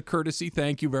 Then you give them the courtesy,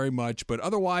 thank you very much. But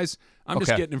otherwise, I'm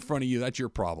just getting in front of you. That's your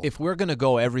problem. If we're going to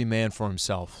go every man for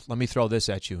himself, let me throw this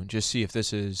at you and just see if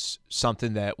this is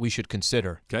something that we should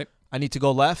consider. Okay. I need to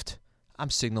go left. I'm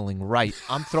signaling right.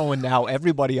 I'm throwing now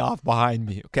everybody off behind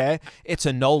me, okay? It's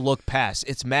a no-look pass.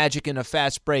 It's magic in a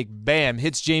fast break. Bam,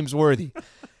 hits James Worthy.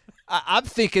 I'm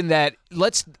thinking that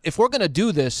if we're going to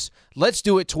do this, let's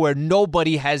do it to where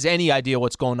nobody has any idea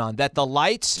what's going on. That the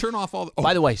lights... Turn off all the...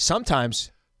 By the way,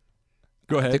 sometimes...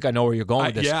 Go ahead. I think I know where you're going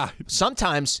with this. Yeah.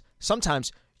 Sometimes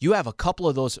you have a couple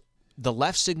of those... The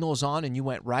left signal is on and you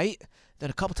went right... Then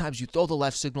a couple times you throw the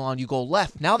left signal on, you go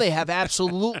left. Now they have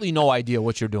absolutely no idea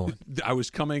what you're doing. I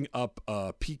was coming up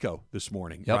Pico this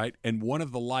morning, right? And one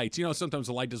of the lights, sometimes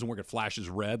the light doesn't work. It flashes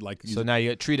red. So now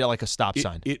you treat it like a stop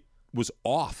sign. It was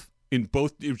off in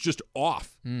both. It was just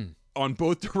off on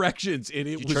both directions. And it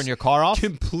Did you was turn your car off?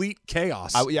 Complete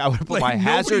chaos. I would put my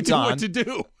hazards knew on. what to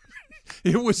do.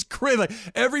 It was crazy. Like,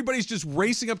 everybody's just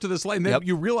racing up to this light, and then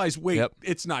you realize, wait,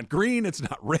 it's not green, it's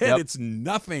not red, it's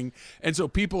nothing. And so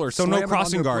people are no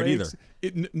crossing guard brakes.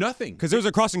 either. Nothing. Because there was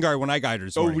a crossing guard when I guided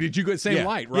this morning. Did you go same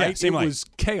light, right? Yeah, same light. It was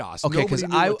chaos. Okay, because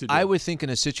I would would think in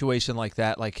a situation like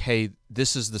that, like, hey,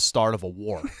 this is the start of a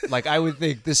war. Like, I would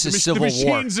think this is civil war. The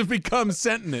machines have become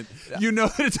sentient. You know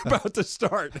that it's about to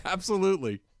start.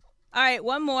 Absolutely. All right,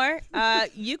 one more.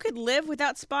 You could live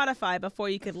without Spotify before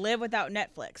you could live without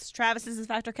Netflix. Travis, this is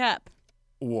Factor Cap.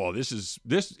 Whoa, this is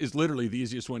literally the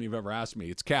easiest one you've ever asked me.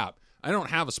 It's Cap. I don't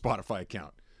have a Spotify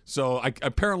account, so I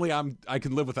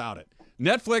can live without it.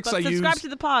 Netflix, but subscribe to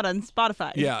the pod on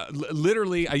Spotify. Yeah,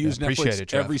 literally, I use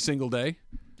Netflix every single day.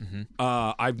 Mm-hmm.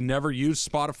 I've never used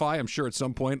Spotify. I'm sure at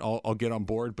some point I'll get on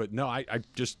board, but no, I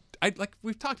like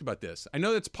we've talked about this. I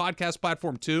know it's podcast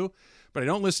platform too, but I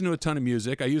don't listen to a ton of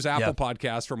music. I use Apple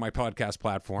Podcasts for my podcast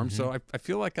platform, so I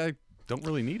feel like I don't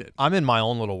really need it. I'm in my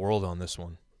own little world on this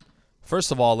one.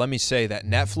 First of all, let me say that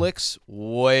Netflix,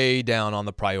 way down on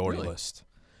the priority list.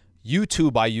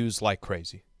 YouTube, I use like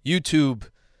crazy. YouTube,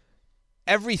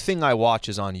 everything I watch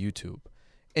is on YouTube.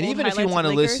 And even if you want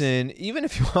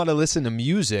to listen to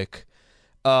music,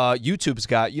 YouTube's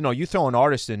got, you throw an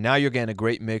artist in, now you're getting a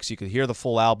great mix. You could hear the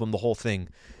full album, the whole thing.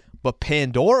 But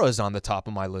Pandora's on the top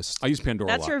of my list. I use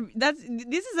Pandora a lot.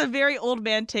 This is a very old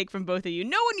man take from both of you.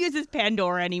 No one uses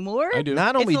Pandora anymore. I do.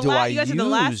 Not only do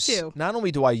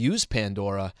I use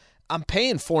Pandora, I'm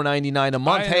paying $4.99 a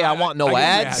month. I want no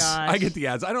ads. I get the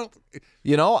ads. I don't.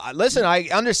 Listen, I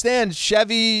understand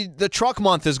Chevy, the truck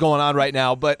month is going on right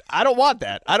now, but I don't want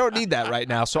that. I don't need that right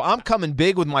now. So I'm coming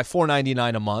big with my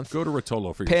 $4.99 a month. Go to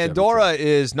Rotolo for your Pandora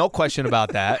is no question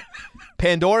about that.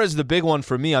 Pandora is the big one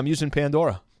for me. I'm using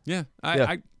Pandora. Yeah,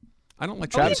 I don't like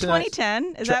Travis. Only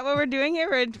 2010? Is that what we're doing here?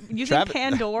 We're using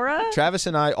Pandora? Travis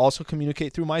and I also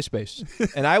communicate through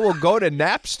MySpace. And I will go to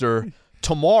Napster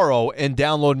tomorrow and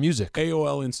download music.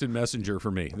 AOL Instant Messenger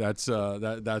for me. That's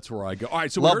where I go. All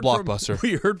right, so Love Blockbuster.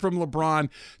 We heard from LeBron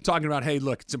talking about, hey,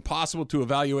 look, it's impossible to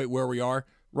evaluate where we are.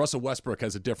 Russell Westbrook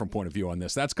has a different point of view on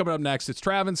this. That's coming up next. It's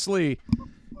Travis Lee,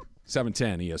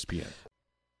 710 ESPN.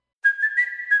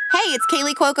 Hey, it's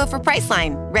Kaylee Cuoco for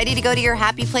Priceline. Ready to go to your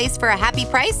happy place for a happy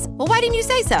price? Well, why didn't you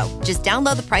say so? Just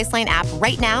download the Priceline app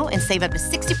right now and save up to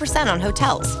 60% on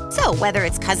hotels. So whether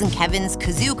it's Cousin Kevin's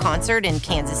Kazoo Concert in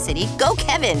Kansas City, go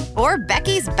Kevin, or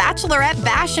Becky's Bachelorette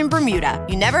Bash in Bermuda,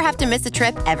 you never have to miss a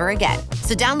trip ever again.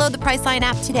 So download the Priceline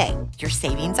app today. Your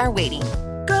savings are waiting.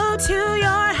 Go to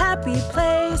your happy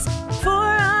place for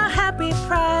a happy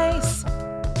price.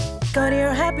 Go to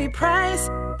your happy price,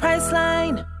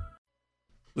 Priceline.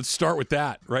 Let's start with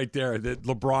that right there. That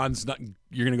LeBron's not.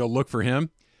 You're going to go look for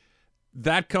him.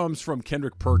 That comes from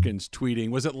Kendrick Perkins tweeting.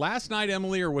 Was it last night,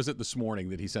 Emily, or was it this morning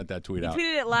that he sent that tweet out? He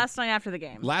tweeted it last night after the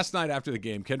game. Last night after the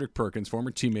game, Kendrick Perkins,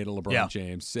 former teammate of LeBron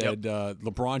James, said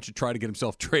LeBron should try to get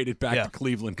himself traded back to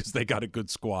Cleveland because they got a good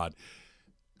squad.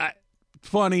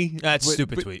 Funny. That's a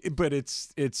stupid tweet. But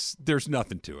it's there's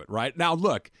nothing to it, right? Now,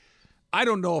 look, I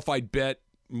don't know if I'd bet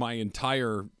my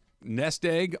entire nest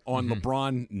egg on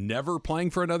LeBron never playing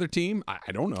for another team.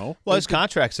 I don't know. Well, his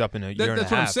contract's up in a year and a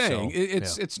half. That's what I'm saying.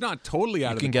 So, it's not totally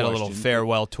out of the question. You can get a little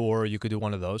farewell tour. You could do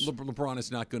one of those. LeBron is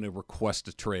not going to request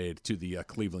a trade to the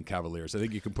Cleveland Cavaliers. I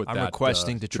think you can put that. I'm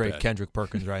requesting to trade Kendrick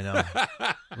Perkins right now.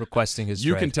 Requesting his trade.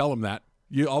 You can tell him that.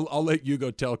 I'll let you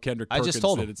go tell Kendrick Perkins I just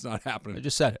told him. that it's not happening. I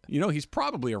just said it. He's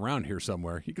probably around here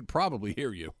somewhere. He could probably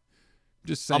hear you.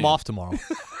 Just saying. I'm off tomorrow.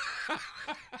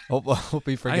 Hope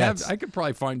he forgets. I could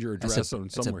probably find your address on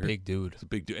somewhere. It's a big dude. It's a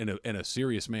big dude and a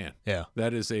serious man. Yeah,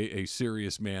 that is a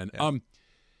serious man. Yeah.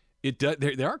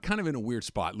 They are kind of in a weird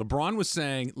spot. LeBron was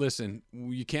saying, "Listen,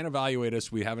 you can't evaluate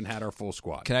us. We haven't had our full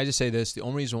squad." Can I just say this? The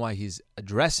only reason why he's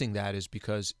addressing that is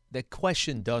because that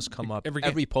question does come up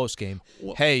every post game.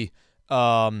 Well, hey,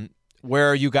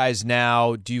 where are you guys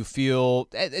now? Do you feel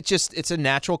it's a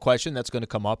natural question that's going to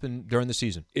come up during the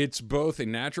season? It's both a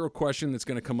natural question that's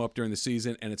going to come up during the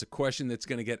season, and it's a question that's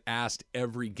going to get asked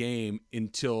every game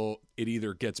until it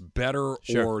either gets better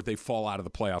or they fall out of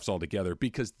the playoffs altogether.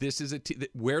 Because this is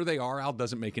where they are, Al,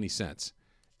 doesn't make any sense.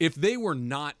 If they were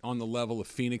not on the level of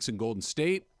Phoenix and Golden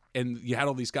State, and you had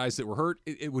all these guys that were hurt,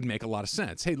 it would make a lot of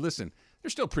sense. Hey, listen, they're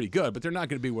still pretty good, but they're not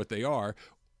going to be what they are.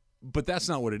 But that's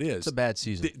not what it is. It's a bad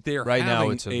season. They're right having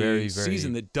now. It's a very, very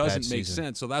season that doesn't make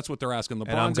sense. So that's what they're asking.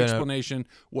 LeBron's explanation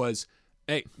was,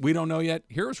 "Hey, we don't know yet."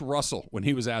 Here's Russell when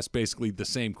he was asked basically the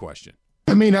same question.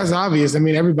 I mean, that's obvious. I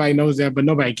mean, everybody knows that, but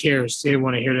nobody cares. They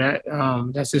want to hear that.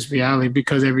 That's just reality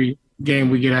because every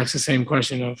game we get asked the same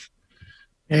question of,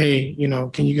 "Hey,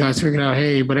 can you guys figure it out?"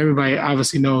 Hey, but everybody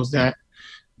obviously knows that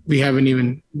we haven't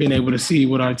even been able to see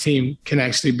what our team can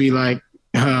actually be like.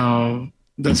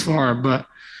 thus far. But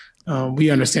we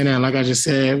understand that. Like I just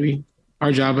said,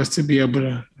 our job is to be able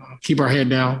to keep our head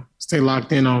down, stay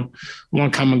locked in on one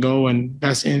common goal, and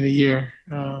that's the end of the year,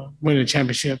 winning the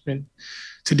championship. And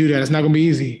to do that, it's not going to be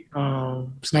easy.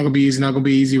 It's not going to be easy. Not going to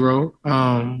be an easy road.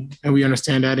 And we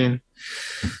understand that, and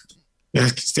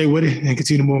stay with it and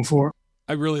continue to move forward.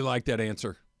 I really like that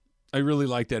answer.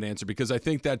 Because I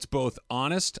think that's both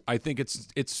honest. I think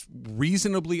it's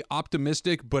reasonably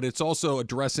optimistic, but it's also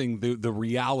addressing the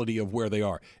reality of where they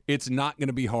are. It's not going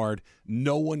to be hard.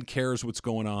 No one cares what's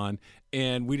going on,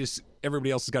 and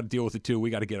everybody else has got to deal with it too. We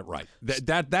got to get it right.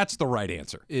 That's the right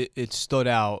answer. It stood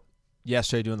out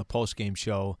yesterday doing the post-game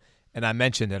show, and I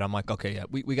mentioned it. I'm like, okay, yeah,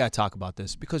 we got to talk about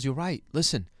this because you're right.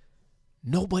 Listen,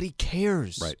 nobody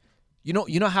cares. Right. You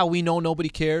know how we know nobody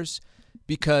cares?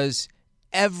 Because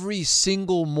every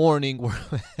single morning we're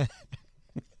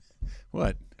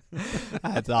What?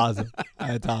 That's awesome.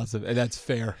 And that's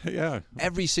fair. Yeah.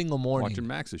 Every single morning. Watching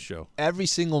Max's show. Every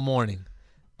single morning.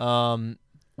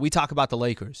 We talk about the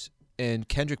Lakers. And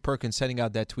Kendrick Perkins sending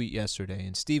out that tweet yesterday.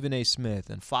 And Stephen A. Smith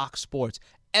and Fox Sports.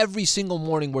 Every single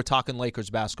morning we're talking Lakers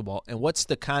basketball. And what's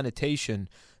the connotation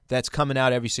that's coming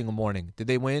out every single morning? Did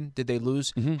they win? Did they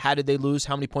lose? Mm-hmm. How did they lose?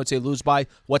 How many points did they lose by?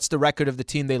 What's the record of the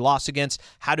team they lost against?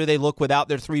 How do they look without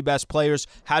their three best players?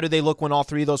 How do they look when all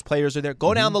three of those players are there?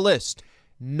 Go down the list.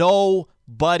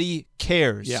 Nobody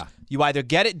cares. Yeah. You either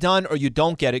get it done or you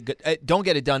don't get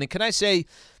it done. And can I say,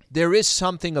 there is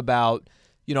something about,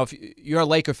 if you're a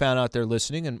Laker fan out there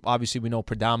listening, and obviously we know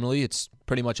predominantly it's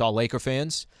pretty much all Laker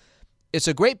fans, it's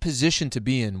a great position to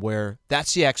be in where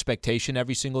that's the expectation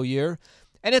every single year.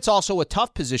 And it's also a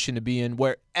tough position to be in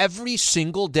where every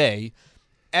single day,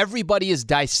 everybody is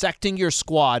dissecting your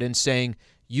squad and saying,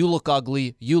 you look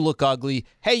ugly,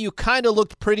 hey, you kind of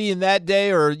looked pretty in that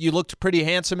day, or you looked pretty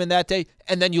handsome in that day,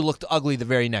 and then you looked ugly the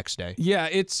very next day. Yeah,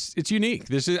 it's unique.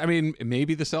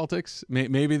 Maybe the Celtics,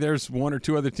 maybe there's one or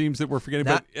two other teams that we're forgetting,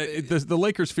 but the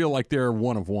Lakers feel like they're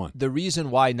one of one. The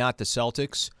reason why not the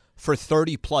Celtics, for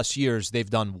 30-plus years, they've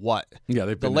done what? Yeah,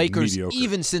 they've been the Lakers, mediocre.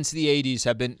 Even since the 80s,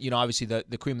 have been, obviously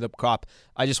the cream of the crop.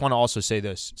 I just want to also say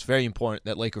this. It's very important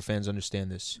that Laker fans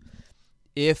understand this.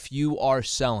 If you are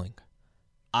selling,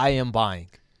 I am buying.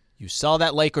 You sell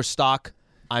that Laker stock,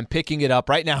 I'm picking it up.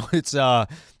 Right now, it's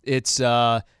about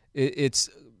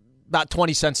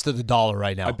 20 cents to the dollar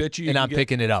right now. I bet you, and I'm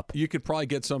picking it up. You could probably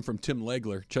get some from Tim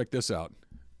Legler. Check this out.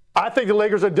 I think the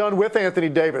Lakers are done with Anthony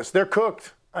Davis. They're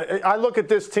cooked. I look at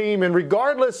this team, and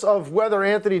regardless of whether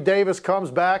Anthony Davis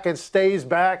comes back and stays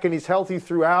back and he's healthy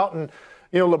throughout, and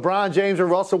LeBron James or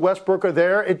Russell Westbrook are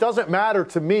there, it doesn't matter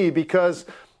to me because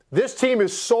this team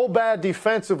is so bad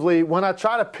defensively. When I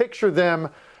try to picture them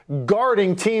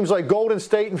guarding teams like Golden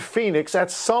State and Phoenix at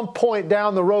some point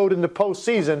down the road in the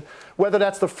postseason, whether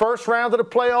that's the first round of the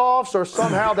playoffs or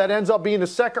somehow that ends up being the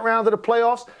second round of the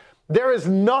playoffs, there is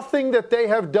nothing that they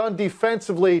have done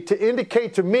defensively to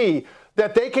indicate to me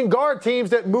that they can guard teams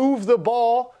that move the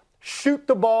ball, shoot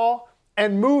the ball,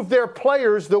 and move their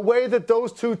players the way that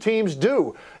those two teams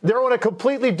do. They're on a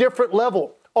completely different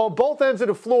level on both ends of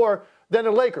the floor than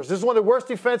the Lakers. This is one of the worst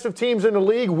defensive teams in the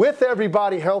league with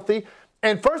everybody healthy.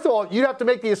 And first of all, you have to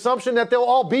make the assumption that they'll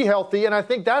all be healthy, and I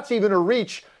think that's even a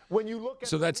reach when you look at.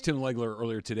 So that's Tim Legler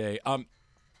earlier today.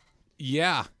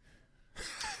 Yeah.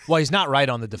 Well, he's not right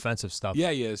on the defensive stuff. Yeah,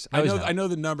 he is. No, I know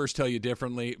the numbers tell you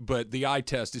differently, but the eye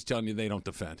test is telling you they don't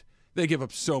defend. They give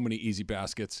up so many easy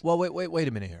baskets. Well, wait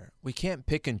a minute here. We can't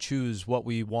pick and choose what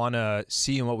we want to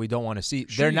see and what we don't want to see.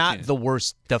 Sure, they're not the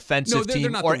worst defensive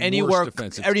team or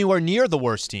anywhere near the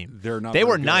worst team. They're not. They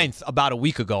were ninth about a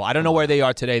week ago. I don't know where they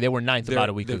are today. They were ninth about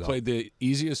a week ago. They played the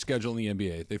easiest schedule in the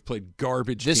NBA. They've played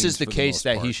garbage. This teams is the for case the most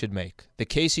that part. he should make. The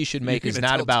case he should make You're is gonna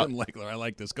not tell about Tim Legler. I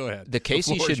like this. Go ahead. The case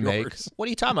he floor is should make. yours. What are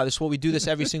you talking about? This is what we do this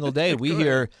every single day. We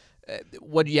hear.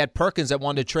 What you had Perkins that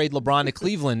wanted to trade LeBron to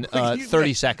Cleveland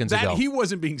 30 seconds ago. He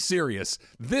wasn't being serious.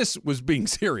 This was being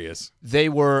serious. They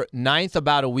were ninth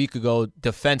about a week ago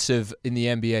defensive in the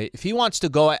NBA. If he wants to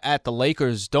go at the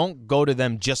Lakers, don't go to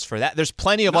them just for that. There's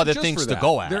plenty of other things to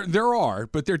go at. There are,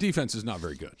 but their defense is not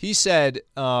very good. He said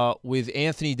with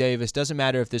Anthony Davis, doesn't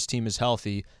matter if this team is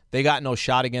healthy, they got no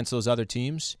shot against those other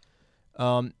teams.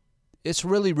 It's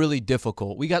really, really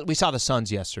difficult. We saw the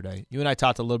Suns yesterday. You and I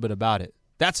talked a little bit about it.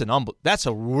 They're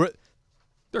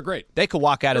great. They could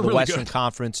walk out of the really Western good.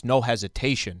 Conference, no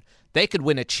hesitation. They could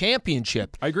win a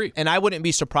championship. I agree. And I wouldn't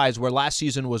be surprised where last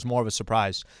season was more of a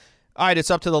surprise. All right, it's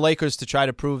up to the Lakers to try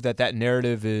to prove that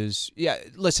narrative is... Yeah,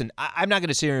 listen, I'm not going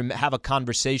to sit here and have a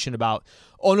conversation about,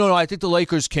 oh, no, I think the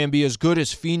Lakers can be as good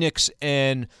as Phoenix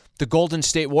and the Golden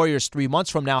State Warriors 3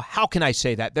 months from now. How can I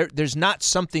say that? There's not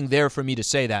something there for me to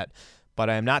say that. But but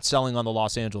I am not selling on the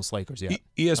Los Angeles Lakers yet.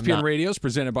 ESPN Radio is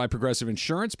presented by Progressive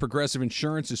Insurance. Progressive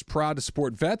Insurance is proud to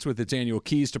support vets with its annual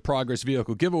Keys to Progress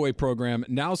vehicle giveaway program,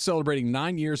 now celebrating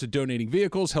 9 years of donating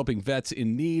vehicles, helping vets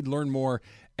in need. Learn more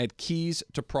at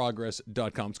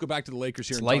keystoprogress.com. Let's go back to the Lakers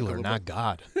here. It's Layler, not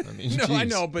God. I mean, no, I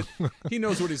know, but he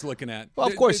knows what he's looking at. Well,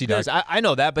 of course he does. I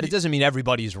know that, but it doesn't mean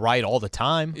everybody's right all the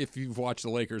time. If you've watched the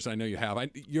Lakers, I know you have.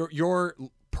 Your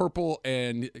purple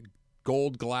and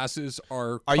gold glasses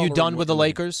are. Are you done with the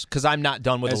Lakers? Because I'm not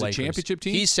done with the Lakers. As a championship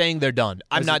team? He's saying they're done.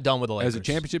 I'm not done with the Lakers. As a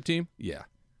championship team? Yeah.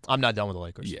 I'm not done with the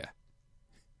Lakers. Yeah.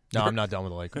 No, I'm not done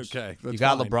with the Lakers. Okay. You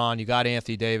got fine. LeBron. You got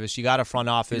Anthony Davis. You got a front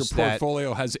office. Your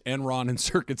portfolio has Enron and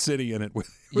Circuit City in it with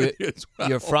you as well.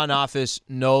 Your front office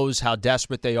knows how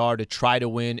desperate they are to try to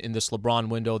win in this LeBron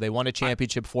window. They won a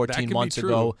championship 14 months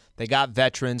ago. They got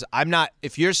veterans.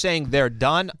 If you're saying they're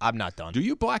done, I'm not done. Do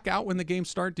you black out when the games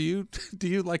start? Do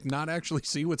you like not actually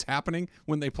see what's happening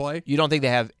when they play? You don't think they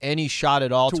have any shot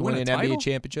at all to win an NBA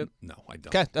championship? No, I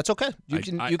don't. Okay, that's okay. You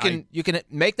can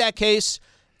make that case.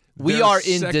 We are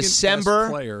in December.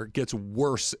 Best player gets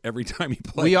worse every time he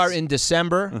plays. We are in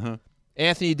December. Uh-huh.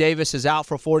 Anthony Davis is out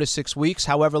for 4 to 6 weeks,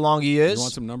 however long he is. You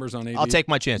want some numbers on AD? I'll take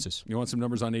my chances. You want some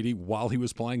numbers on AD while he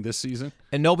was playing this season?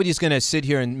 And nobody's going to sit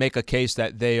here and make a case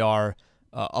that they are,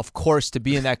 of course, to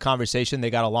be in that conversation. They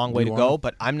got a long way to go,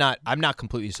 but I'm not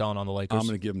completely selling on the Lakers. I'm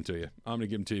going to give them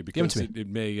to you. Because it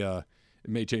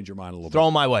may change your mind a little bit. Throw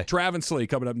them my way. Travis Lee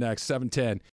coming up next, 7:10.